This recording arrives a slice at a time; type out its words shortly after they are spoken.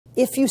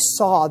If you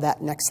saw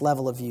that next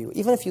level of you,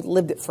 even if you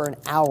lived it for an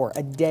hour,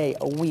 a day,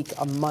 a week,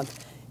 a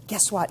month,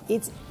 guess what?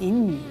 It's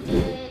in you.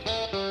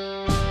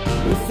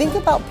 Think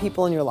about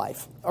people in your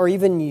life, or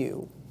even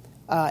you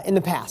in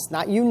the past,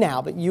 not you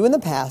now, but you in the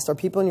past, or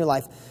people in your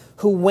life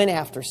who went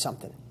after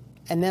something.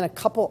 And then a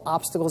couple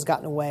obstacles got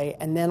in the way,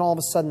 and then all of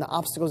a sudden the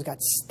obstacles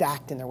got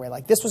stacked in their way.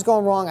 Like, this was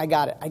going wrong, I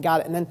got it.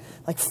 And then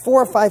like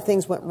 4 or 5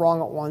 things went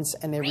wrong at once,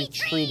 and they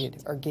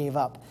retreated or gave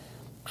up.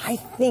 I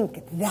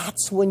think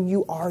that's when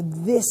you are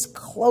this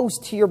close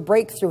to your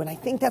breakthrough. And I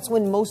think that's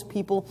when most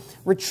people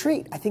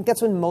retreat. I think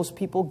that's when most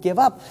people give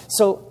up.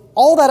 So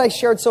all that I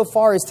shared so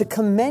far is to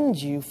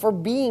commend you for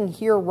being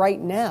here right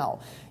now.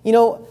 You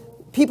know,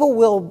 people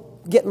will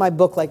get my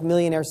book like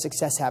Millionaire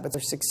Success Habits or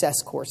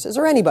Success Courses,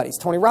 or anybody's,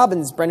 Tony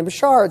Robbins, Brendon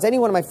Burchard's, any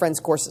one of my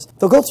friends' courses.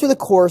 They'll go through the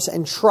course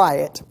and try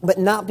it, but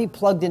not be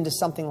plugged into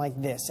something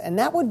like this. And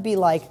that would be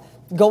like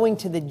going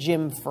to the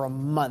gym for a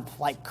month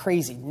like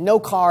crazy. No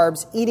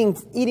carbs, eating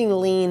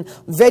lean,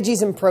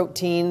 veggies and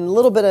protein, a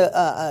little bit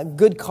of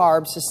good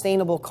carbs,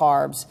 sustainable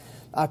carbs,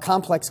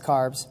 complex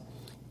carbs.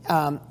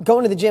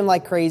 Going to the gym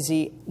like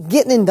crazy,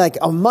 getting in like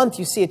a month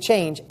you see a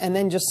change, and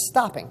then just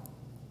stopping.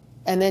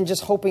 And then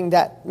just hoping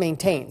that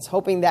maintains,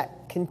 hoping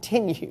that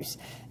continues.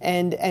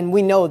 And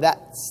we know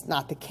that's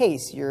not the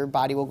case. Your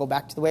body will go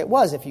back to the way it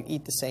was if you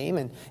eat the same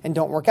and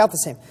don't work out the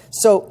same.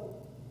 So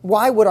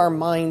why would our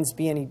minds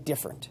be any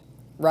different?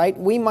 Right?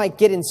 We might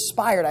get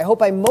inspired. I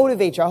hope I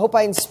motivate you. I hope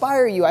I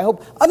inspire you. I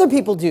hope other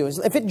people do.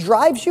 If it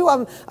drives you,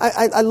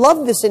 I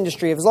love this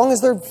industry as long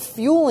as they're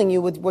fueling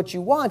you with what you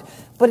want.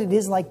 But it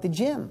is like the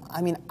gym.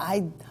 I mean,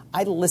 I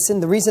listen.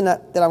 The reason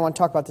that I want to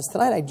talk about this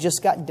tonight, I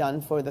just got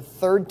done for the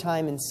 3rd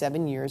time in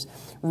 7 years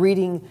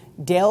reading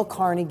Dale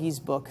Carnegie's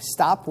book,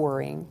 Stop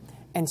Worrying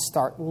and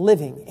Start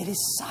Living. It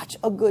is such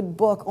a good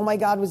book. Oh my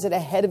God, was it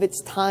ahead of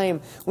its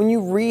time? When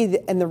you read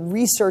and the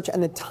research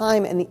and the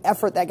time and the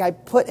effort that guy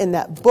put in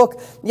that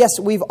book, yes,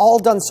 we've all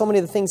done so many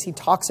of the things he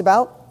talks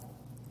about,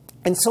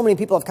 and so many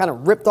people have kind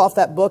of ripped off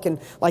that book, and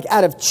like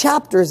out of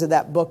chapters of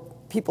that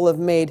book, people have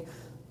made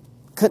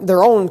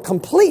their own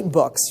complete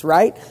books,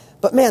 right?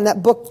 But man,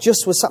 that book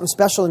just was something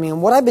special to me,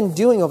 and what I've been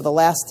doing over the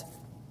last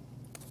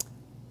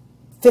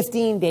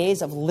 15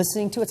 days of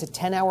listening to it. It's a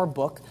 10-hour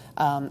book.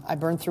 I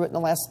burned through it in the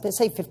last,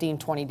 say, 15,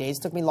 20 days.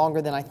 It took me longer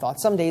than I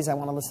thought. Some days I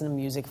want to listen to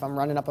music if I'm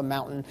running up a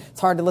mountain.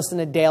 It's hard to listen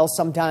to Dale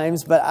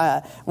sometimes,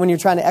 but when you're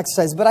trying to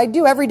exercise. But I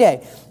do every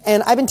day.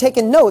 And I've been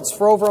taking notes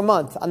for over a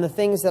month on the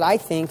things that I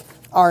think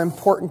are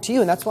important to you.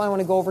 And that's what I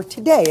want to go over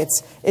today.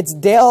 It's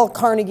Dale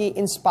Carnegie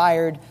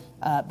inspired,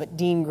 but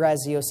Dean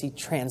Graziosi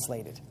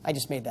translated. I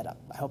just made that up.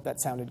 I hope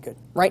that sounded good.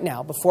 Right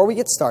now, before we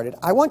get started,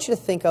 I want you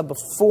to think of,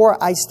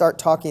 before I start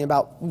talking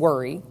about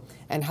worry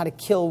and how to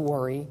kill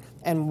worry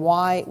and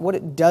what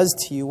it does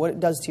to you, what it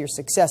does to your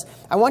success,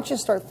 I want you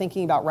to start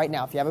thinking about right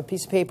now, if you have a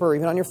piece of paper or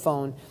even on your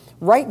phone,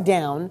 write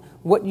down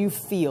what you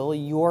feel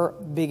your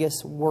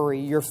biggest worry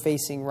you're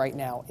facing right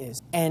now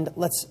is. And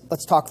let's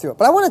talk through it.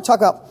 But I want to talk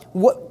about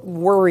what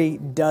worry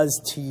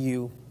does to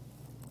you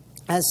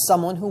as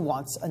someone who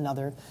wants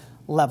another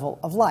level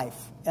of life.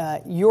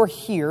 You're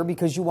here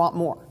because you want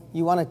more.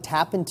 You want to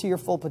tap into your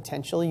full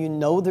potential. You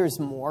know there's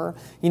more.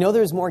 You know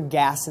there's more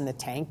gas in the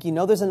tank. You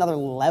know there's another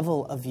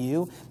level of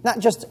you. Not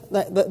just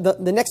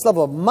the next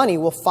level of money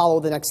will follow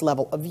the next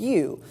level of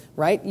you,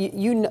 right?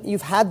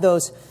 You've had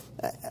those,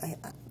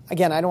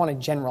 again, I don't want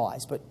to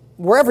generalize, but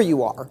wherever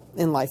you are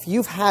in life,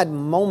 you've had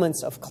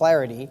moments of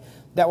clarity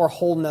that were a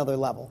whole nother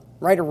level,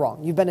 right or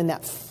wrong. You've been in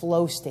that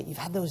flow state. You've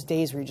had those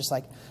days where you're just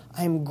like,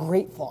 I'm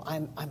grateful.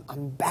 I'm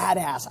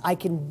badass. I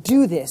can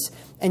do this.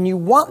 And you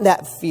want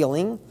that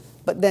feeling,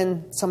 but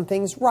then some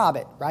things rob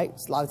it, right?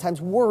 A lot of times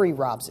worry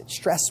robs it.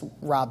 Stress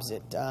robs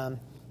it.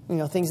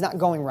 Things not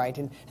going right.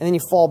 And then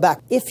you fall back.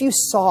 If you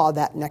saw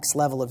that next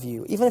level of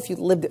you, even if you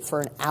lived it for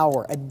an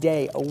hour, a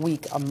day, a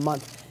week, a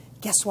month,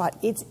 guess what?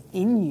 It's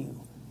in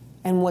you.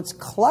 And what's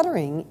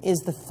cluttering is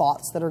the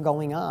thoughts that are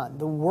going on,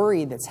 the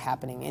worry that's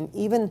happening. And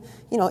even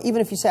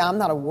if you say, I'm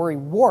not a worry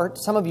wart,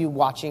 some of you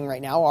watching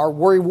right now are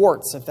worry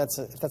warts, if that's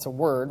a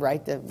word,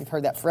 right? We've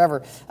heard that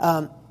forever.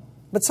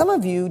 But some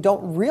of you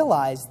don't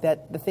realize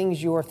that the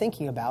things you're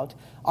thinking about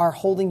are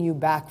holding you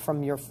back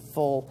from your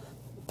full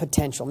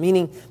potential.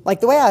 Meaning, like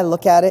the way I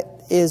look at it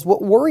is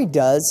what worry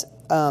does.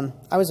 I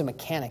was a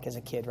mechanic as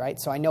a kid, right?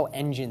 So I know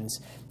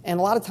engines. And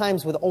a lot of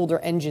times with older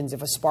engines,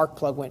 if a spark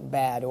plug went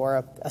bad or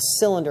a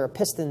cylinder, a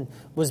piston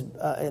was,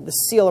 the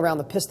seal around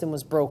the piston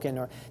was broken,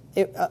 or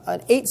an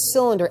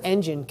 8-cylinder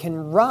engine can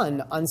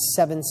run on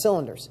 7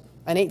 cylinders.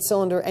 An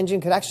 8-cylinder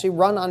engine could actually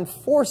run on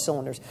 4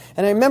 cylinders.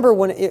 And I remember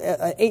when an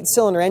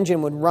 8-cylinder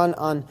engine would run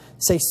on,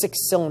 say,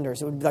 6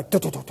 cylinders. It would be like,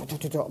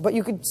 but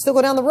you could still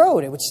go down the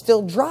road. It would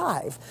still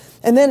drive.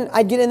 And then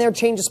I'd get in there,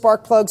 change the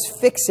spark plugs,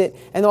 fix it,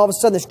 and then all of a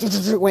sudden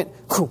this went,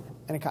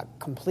 and it got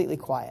completely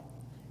quiet.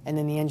 And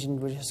then the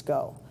engine would just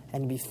go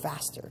and be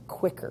faster,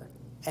 quicker.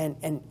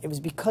 And it was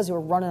because they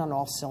were running on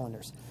all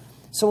cylinders.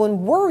 So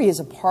when worry is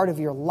a part of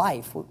your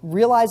life,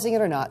 realizing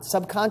it or not,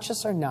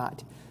 subconscious or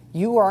not,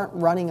 you aren't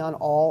running on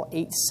all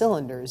 8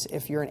 cylinders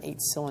if you're an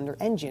 8-cylinder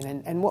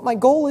engine. And what my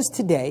goal is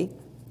today,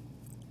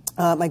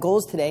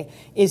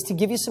 is to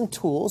give you some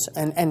tools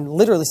and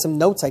literally some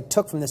notes I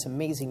took from this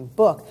amazing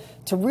book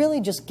to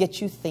really just get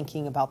you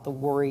thinking about the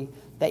worry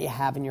that you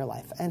have in your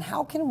life. And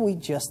how can we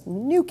just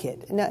nuke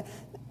it?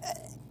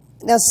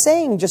 Now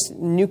saying just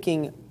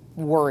nuking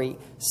worry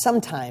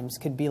sometimes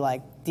could be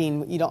like,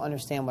 Dean, you don't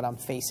understand what I'm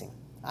facing.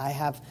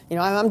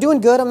 I'm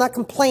doing good, I'm not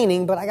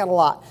complaining, but I got a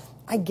lot.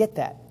 I get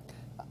that.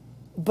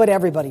 But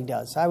everybody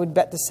does. I would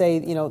bet to say,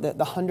 that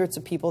the hundreds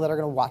of people that are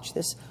going to watch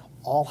this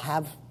all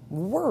have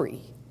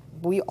worry.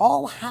 We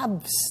all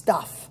have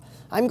stuff.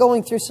 I'm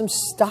going through some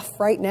stuff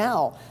right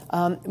now.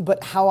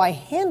 But how I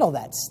handle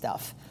that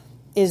stuff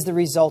is the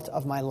result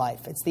of my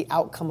life. It's the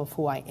outcome of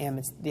who I am.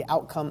 It's the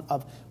outcome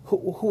of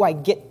who I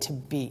get to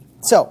be.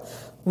 So,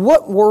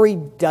 what worry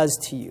does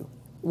to you?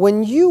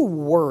 When you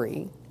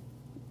worry,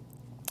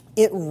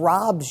 it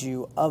robs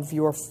you of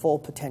your full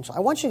potential. I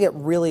want you to get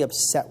really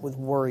upset with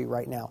worry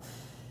right now.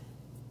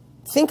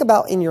 Think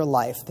about in your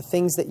life the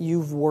things that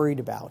you've worried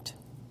about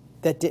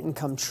that didn't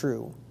come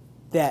true,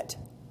 that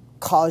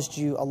caused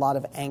you a lot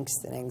of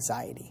angst and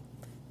anxiety.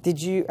 Have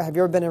you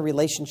ever been in a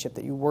relationship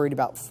that you worried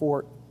about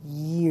for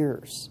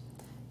years?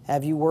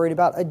 Have you worried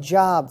about a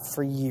job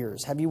for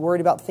years? Have you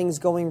worried about things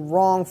going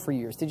wrong for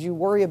years? Did you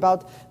worry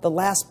about the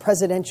last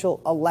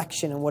presidential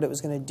election and what it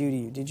was going to do to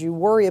you? Did you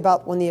worry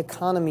about when the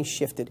economy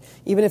shifted,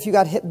 even if you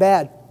got hit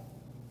bad?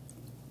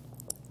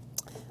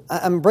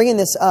 I'm bringing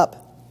this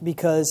up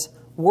because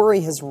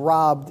worry has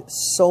robbed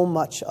so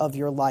much of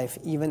your life,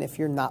 even if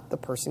you're not the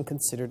person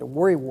considered a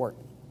worrywart.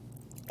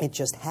 It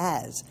just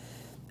has.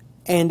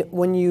 And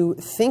when you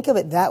think of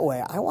it that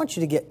way, I want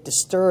you to get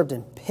disturbed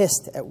and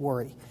pissed at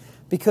worry,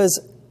 because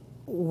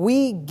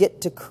we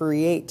get to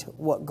create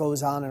what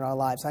goes on in our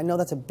lives. I know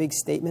that's a big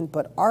statement,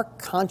 but our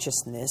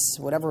consciousness,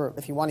 whatever,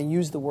 if you want to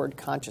use the word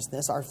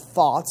consciousness, our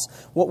thoughts,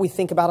 what we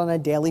think about on a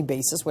daily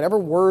basis, whatever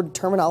word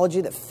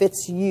terminology that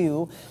fits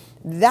you,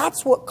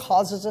 that's what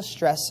causes us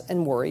stress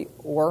and worry,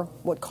 or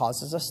what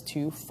causes us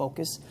to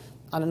focus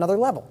on another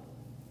level.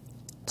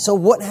 So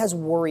what has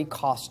worry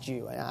cost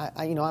you?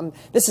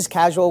 This is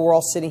casual. We're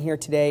all sitting here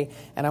today,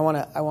 and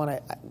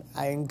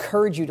I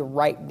encourage you to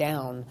write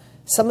down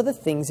some of the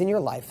things in your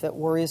life that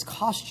worry has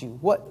cost you.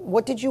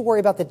 What did you worry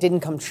about that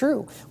didn't come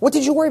true? What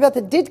did you worry about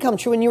that did come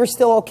true and you were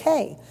still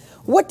okay?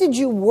 What did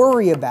you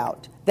worry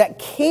about that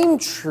came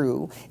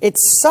true? It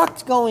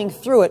sucked going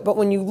through it, but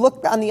when you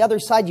look on the other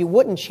side, you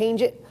wouldn't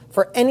change it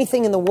for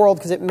anything in the world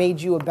because it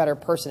made you a better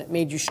person. It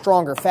made you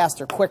stronger,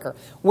 faster, quicker.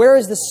 Where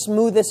is the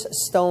smoothest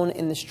stone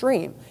in the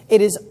stream?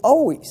 It is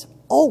always,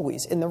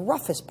 always in the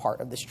roughest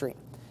part of the stream,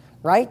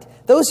 right?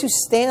 Those who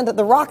stand at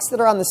the rocks that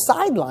are on the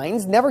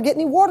sidelines never get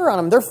any water on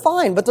them. They're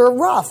fine, but they're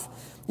rough.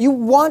 You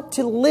want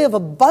to live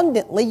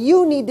abundantly,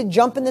 you need to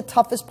jump in the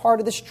toughest part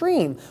of the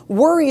stream.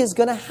 Worry is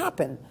going to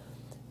happen,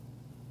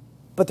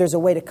 but there's a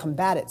way to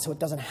combat it so it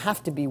doesn't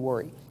have to be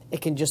worry.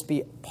 It can just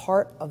be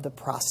part of the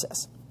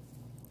process.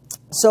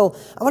 So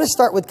I want to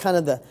start with kind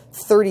of the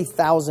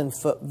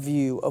 30,000-foot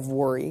view of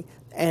worry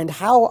and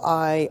how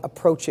I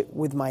approach it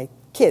with my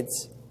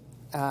kids.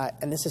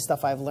 And this is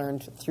stuff I've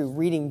learned through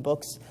reading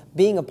books,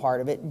 being a part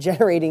of it,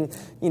 generating,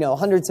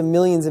 hundreds of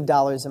millions of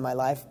dollars in my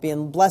life,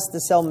 being blessed to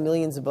sell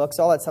millions of books,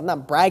 all that stuff. I'm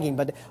not bragging,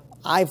 but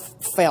I've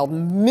failed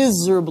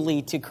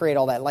miserably to create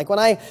all that. Like when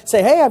I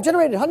say, hey, I've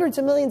generated hundreds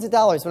of millions of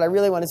dollars, what I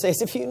really want to say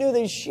is if you knew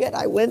the shit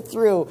I went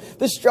through,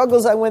 the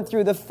struggles I went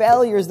through, the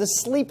failures, the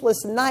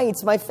sleepless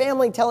nights, my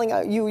family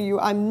telling you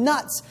I'm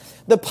nuts,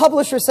 the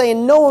publisher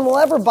saying no one will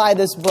ever buy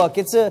this book.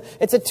 It's a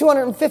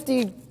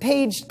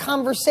 250-page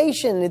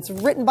conversation. It's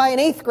written by an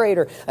 8th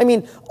grader. I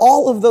mean,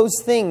 all of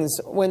those things,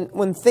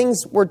 when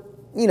things were,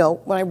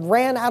 when I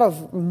ran out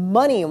of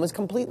money and was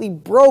completely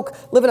broke,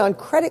 living on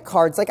credit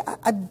cards, like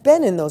I've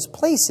been in those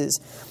places.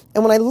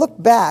 And when I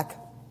look back,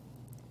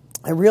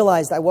 I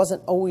realized I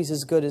wasn't always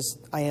as good as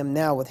I am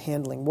now with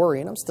handling worry,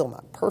 and I'm still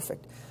not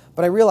perfect.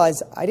 But I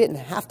realized I didn't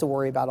have to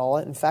worry about all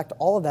of it. In fact,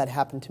 all of that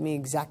happened to me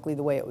exactly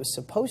the way it was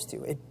supposed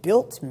to. It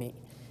built me.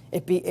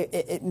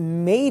 It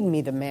made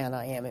me the man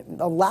I am. It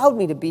allowed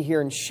me to be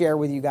here and share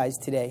with you guys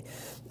today.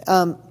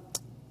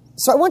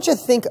 So I want you to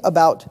think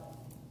about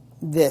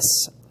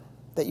this,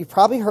 that you've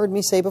probably heard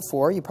me say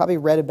before. You probably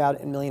read about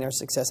it in Millionaire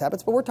Success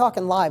Habits, but we're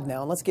talking live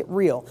now, and let's get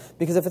real.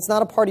 Because if it's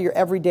not a part of your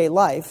everyday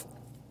life,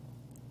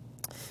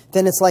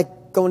 then it's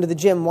like going to the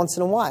gym once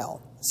in a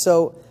while.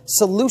 So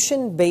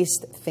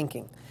solution-based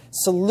thinking.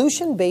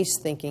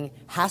 Solution-based thinking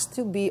has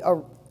to be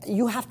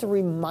you have to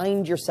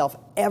remind yourself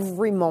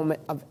every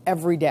moment of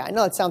every day. I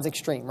know it sounds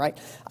extreme, right?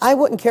 I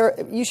wouldn't care.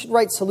 You should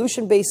write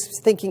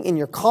solution-based thinking in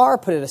your car,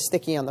 put it a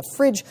sticky on the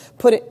fridge,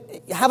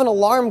 have an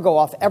alarm go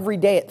off every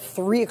day at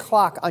 3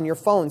 o'clock on your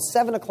phone,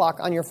 7 o'clock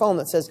on your phone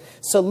that says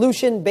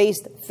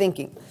solution-based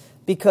thinking,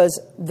 because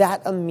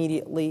that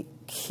immediately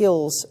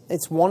kills,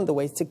 it's one of the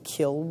ways to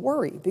kill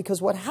worry.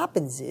 Because what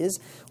happens is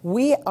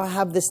we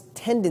have this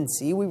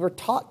tendency, we were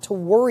taught to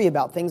worry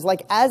about things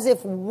like as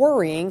if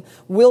worrying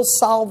will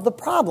solve the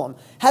problem.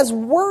 Has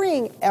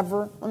worrying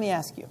ever, let me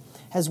ask you,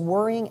 Has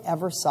worrying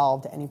ever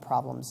solved any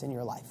problems in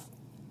your life?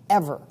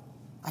 Ever?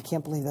 I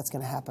can't believe that's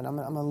going to happen. I'm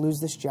going to lose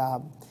this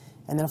job.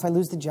 And then if I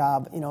lose the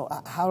job, you know,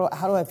 how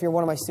do I, if you're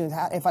one of my students,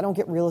 if I don't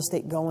get real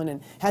estate going,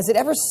 and has it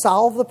ever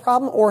solved the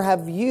problem? Or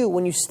have you,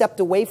 when you stepped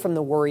away from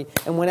the worry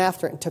and went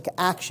after it and took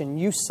action,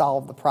 you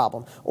solved the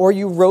problem? Or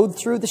you rode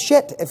through the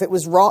shit. If it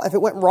was wrong, if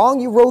it went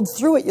wrong, you rode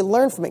through it, you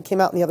learned from it,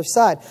 came out on the other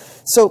side.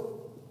 So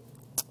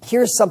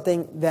here's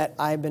something that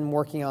I've been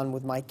working on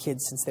with my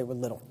kids since they were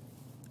little.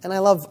 And I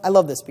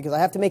love this because I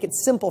have to make it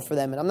simple for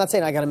them. And I'm not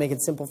saying I got to make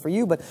it simple for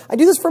you, but I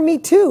do this for me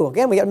too.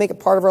 Again, we got to make it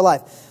part of our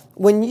life.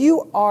 When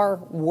you are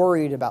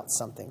worried about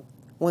something,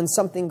 when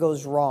something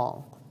goes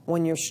wrong,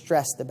 when you're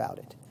stressed about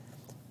it,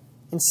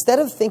 instead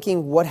of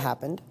thinking what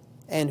happened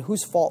and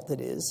whose fault it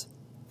is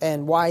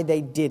and why they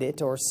did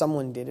it or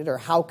someone did it or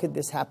how could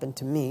this happen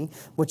to me,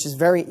 which is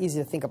very easy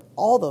to think of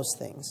all those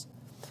things,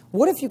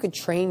 what if you could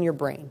train your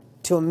brain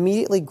to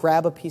immediately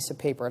grab a piece of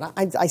paper? And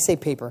I say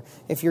paper.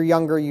 If you're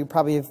younger, you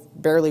probably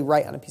barely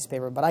write on a piece of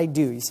paper, but I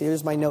do. You see,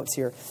 here's my notes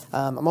here.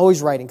 I'm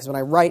always writing because when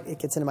I write, it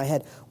gets into my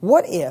head.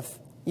 What if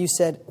you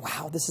said,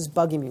 wow, this is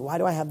bugging me. Why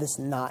do I have this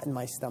knot in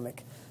my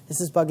stomach? This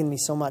is bugging me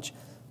so much.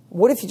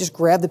 What if you just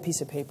grabbed a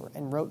piece of paper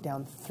and wrote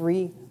down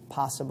 3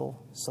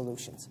 possible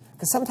solutions?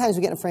 Because sometimes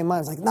we get in a frame of mind,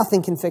 it's like,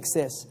 nothing can fix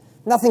this.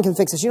 Nothing can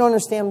fix this. You don't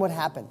understand what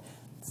happened.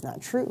 It's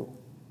not true.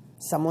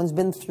 Someone's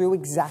been through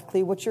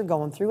exactly what you're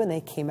going through, and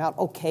they came out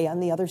okay on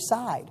the other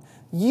side.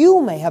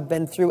 You may have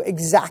been through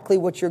exactly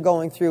what you're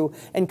going through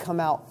and come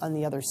out on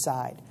the other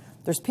side.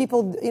 There's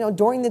people, you know,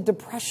 during the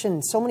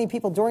Depression, so many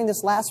people, during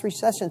this last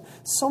recession,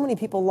 so many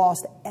people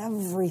lost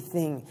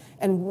everything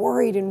and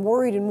worried and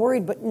worried and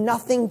worried, but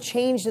nothing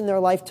changed in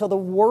their life till the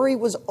worry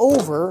was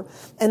over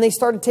and they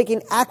started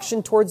taking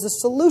action towards the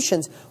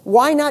solutions.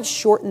 Why not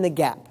shorten the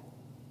gap?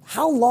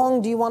 How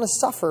long do you want to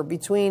suffer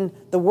between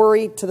the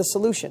worry to the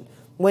solution?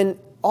 When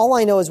all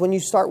I know is when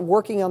you start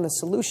working on the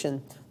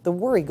solution, the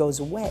worry goes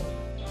away.